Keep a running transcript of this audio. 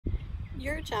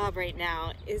Your job right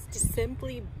now is to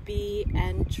simply be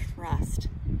and trust.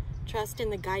 Trust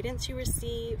in the guidance you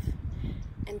receive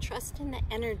and trust in the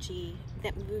energy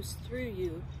that moves through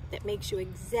you that makes you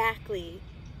exactly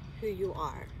who you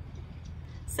are.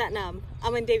 Satnam,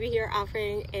 Amandevikaur here,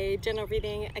 offering a general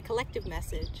reading, a collective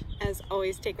message. As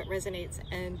always, take what resonates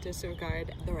and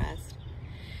disregard the rest.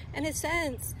 In a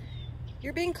sense,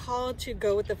 you're being called to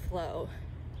go with the flow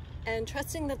and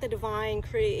trusting that the divine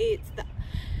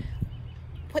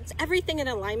puts everything in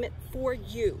alignment for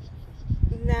you,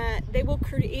 that they will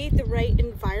create the right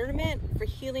environment for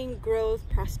healing, growth,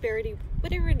 prosperity,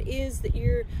 whatever it is that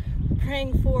you're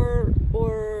praying for,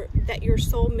 or that your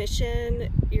soul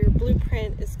mission, your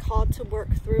blueprint is called to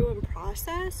work through and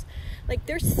process. Like,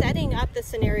 they're setting up the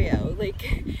scenario.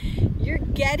 Like, you're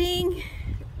getting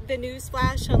the news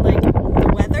flash on like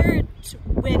the weather,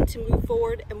 when to move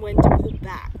forward and when to pull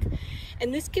back.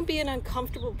 And this can be an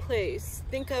uncomfortable place.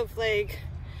 Think of like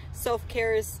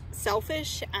self-care is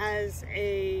selfish as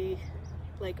a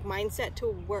mindset to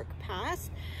work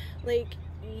past. Like,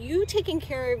 you taking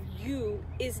care of you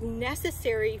is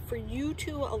necessary for you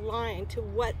to align to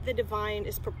what the divine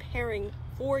is preparing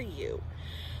for you.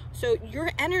 So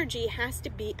your energy has to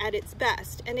be at its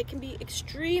best, and it can be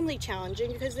extremely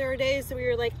challenging because there are days where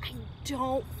you're like, I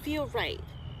don't feel right,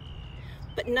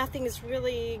 but nothing is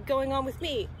really going on with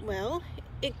me. Well,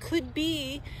 it could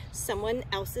be someone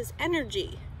else's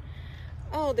energy.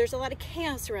 Oh, there's a lot of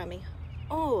chaos around me.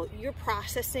 Oh, you're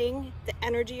processing the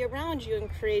energy around you and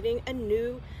creating a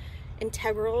new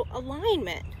integral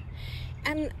alignment.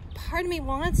 And part of me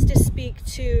wants to speak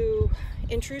to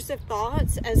intrusive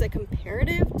thoughts as a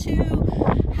comparative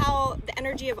to how the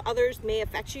energy of others may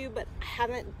affect you, but I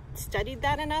haven't studied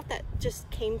that enough. That just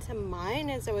came to mind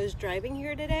as I was driving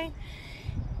here today.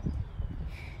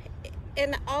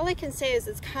 And all I can say is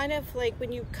it's kind of like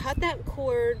when you cut that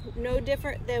cord, no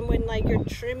different than when like you're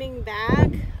trimming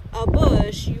back a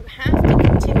bush, you have to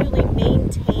continually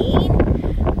maintain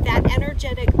that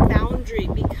energetic boundary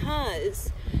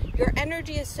because your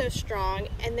energy is so strong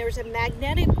and there's a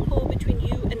magnetic pull between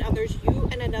you and others, you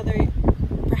and another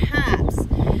perhaps,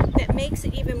 that makes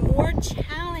it even more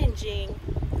challenging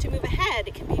to move ahead.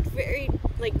 It can be very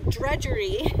like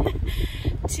drudgery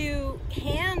to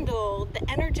handle the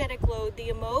energetic load, the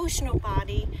emotional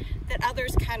body that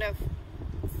others kind of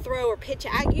throw or pitch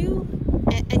at you,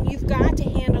 and you've got to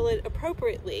handle it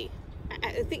appropriately.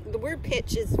 I think the word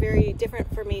pitch is very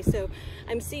different for me. So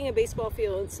I'm seeing a baseball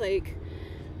field, it's like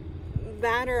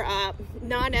batter up,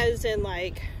 not as in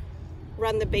like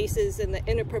run the bases in the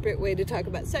inappropriate way to talk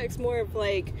about sex, more of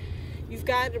like you've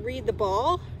got to read the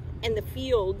ball and the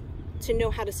field to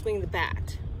know how to swing the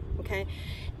bat, okay?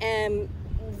 And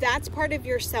that's part of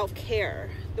your self-care.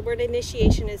 The word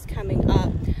initiation is coming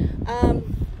up.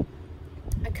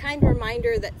 A kind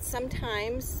reminder that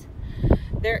sometimes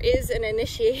there is an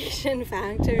initiation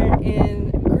factor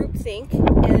in groupthink,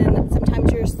 and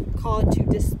sometimes you're called to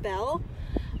dispel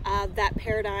that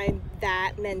paradigm,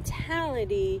 that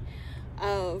mentality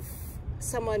of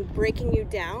someone breaking you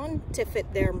down to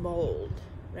fit their mold,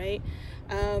 right?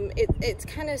 It's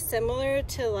kind of similar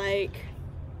to like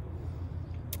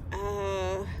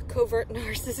covert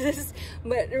narcissists,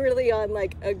 but really on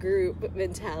like a group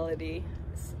mentality,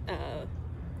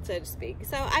 so to speak.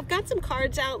 So I've got some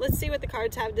cards out. Let's see what the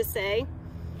cards have to say.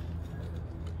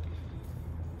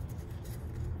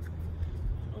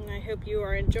 And I hope you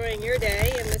are enjoying your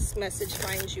day and this message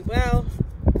finds you well.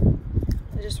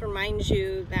 It just reminds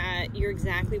you that you're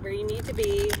exactly where you need to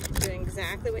be, doing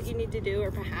exactly what you need to do,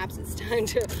 or perhaps it's time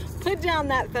to put down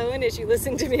that phone as you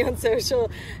listen to me on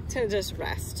social to just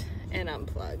rest and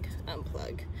unplug. All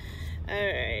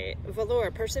right,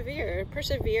 Valor, persevere.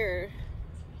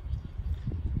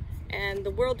 And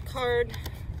the World card,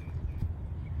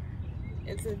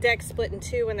 it's the deck split in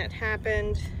two when that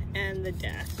happened, and the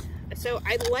Death. So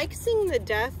I like seeing the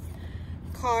Death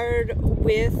card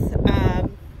with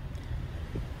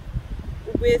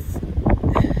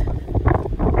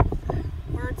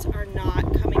words are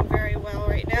not coming very well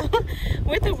right now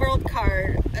with the World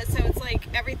card. So it's like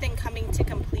everything coming to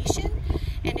completion,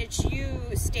 and it's you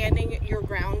standing your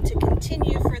ground to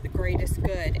continue for the greatest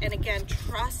good. And again,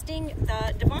 trusting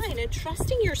the divine and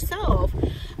trusting yourself,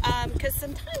 because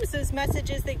sometimes those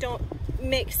messages, they don't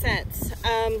make sense.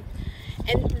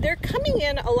 And they're coming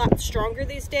in a lot stronger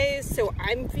these days, so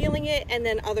I'm feeling it, and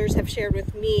then others have shared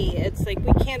with me. It's like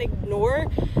we can't ignore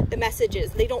the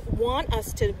messages. They don't want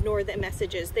us to ignore the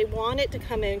messages. They want it to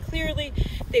come in clearly.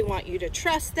 They want you to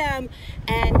trust them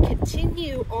and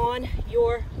continue on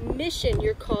your mission.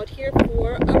 You're called here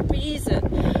for a reason.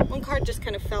 One card just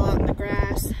kind of fell out in the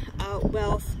grass.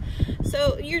 wealth.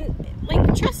 So you're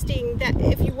like trusting that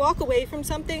if you walk away from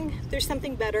something, there's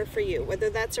something better for you, whether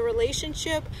that's a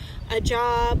relationship, a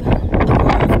job,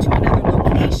 a move to another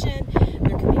location.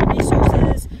 There could be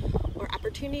resources or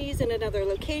opportunities in another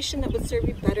location that would serve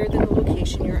you better than the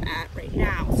location you're at right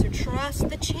now. So trust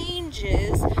the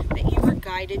changes that you were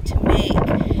guided to make,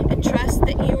 and trust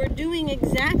that you are doing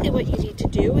exactly what you need to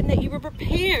do, and that you were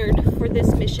prepared for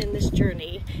this mission, this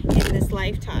journey in this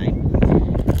lifetime.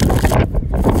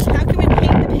 How can we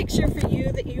paint the picture for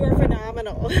you that you are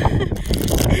phenomenal?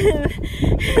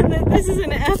 and that this is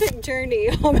an epic journey,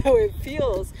 although it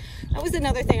feels. That was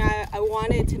another thing I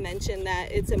wanted to mention,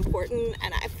 that it's important,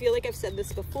 and I feel like I've said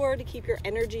this before, to keep your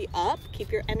energy up,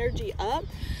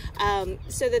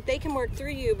 so that they can work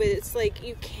through you, but it's like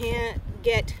you can't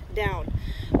get down.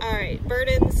 All right,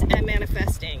 burdens and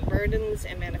manifesting. Burdens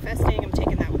and manifesting. I'm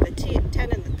taking that with the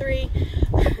 10 and the 3.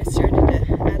 I started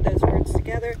to add those words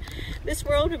together. This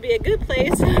world would be a good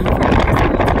place for us to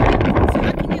live. So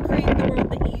how can you create the world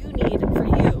that you need for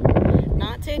you?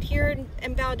 Not to adhere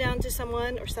and bow down to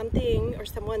someone or something or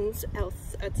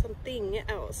something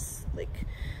else. Like,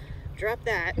 drop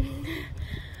that.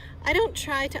 I don't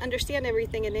try to understand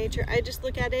everything in nature. I just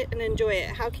look at it and enjoy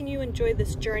it. How can you enjoy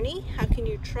this journey? How can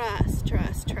you trust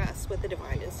what the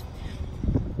divine is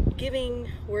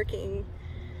giving, working?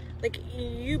 Like,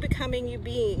 you becoming, you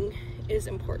being is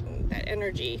important, that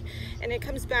energy. And it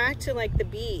comes back to like the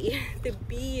bee. The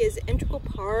bee is an integral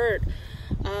part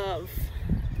of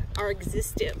our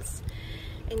existence.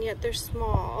 And yet they're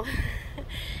small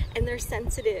and they're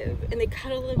sensitive and they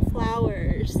cuddle in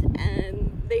flowers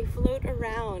and they float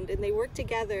around and they work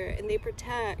together and they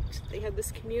protect. They have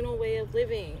this communal way of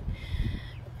living.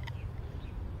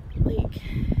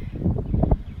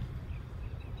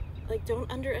 Like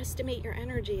don't underestimate your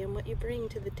energy and what you bring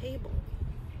to the table.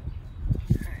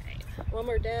 All right, one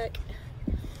more deck.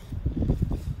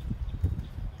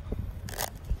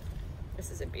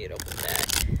 This is a beautiful deck.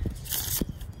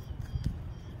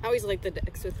 I always like the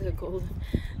decks with the gold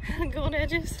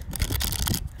edges.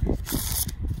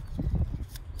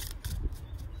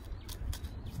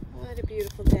 What a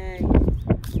beautiful day.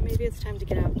 Maybe it's time to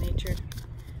get out in nature.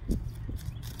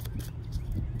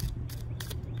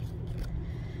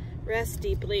 Rest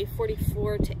deeply,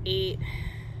 44 to 8.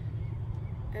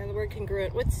 And the word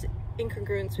congruent. What's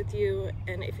incongruence with you?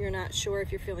 And if you're not sure,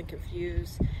 if you're feeling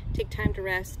confused, take time to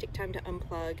rest, take time to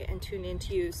unplug and tune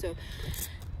into you. So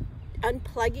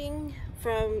unplugging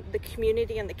from the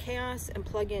community and the chaos and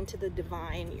plug into the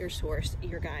divine, your source,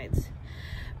 your guides.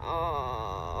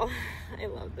 Oh, I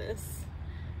love this.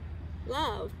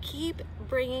 Love. Keep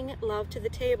bringing love to the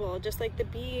table. Just like the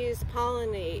bees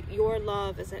pollinate, your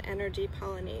love as an energy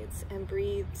pollinates and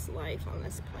breathes life on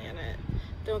this planet.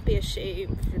 Don't be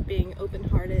ashamed for being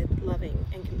open-hearted, loving,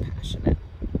 and compassionate.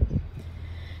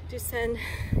 Do send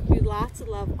you lots of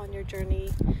love on your journey.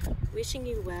 Wishing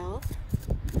you well.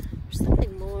 There's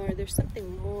something more. There's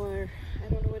something more. I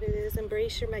don't know what it is.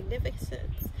 Embrace your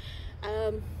magnificence.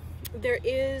 There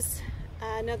is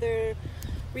another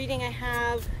reading I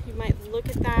have. You might look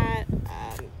at that.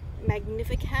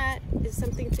 Magnificat is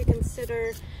something to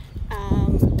consider.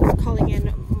 Calling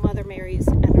in Mother Mary's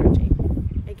energy.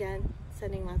 Again,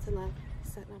 sending lots of love.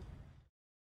 Setting up.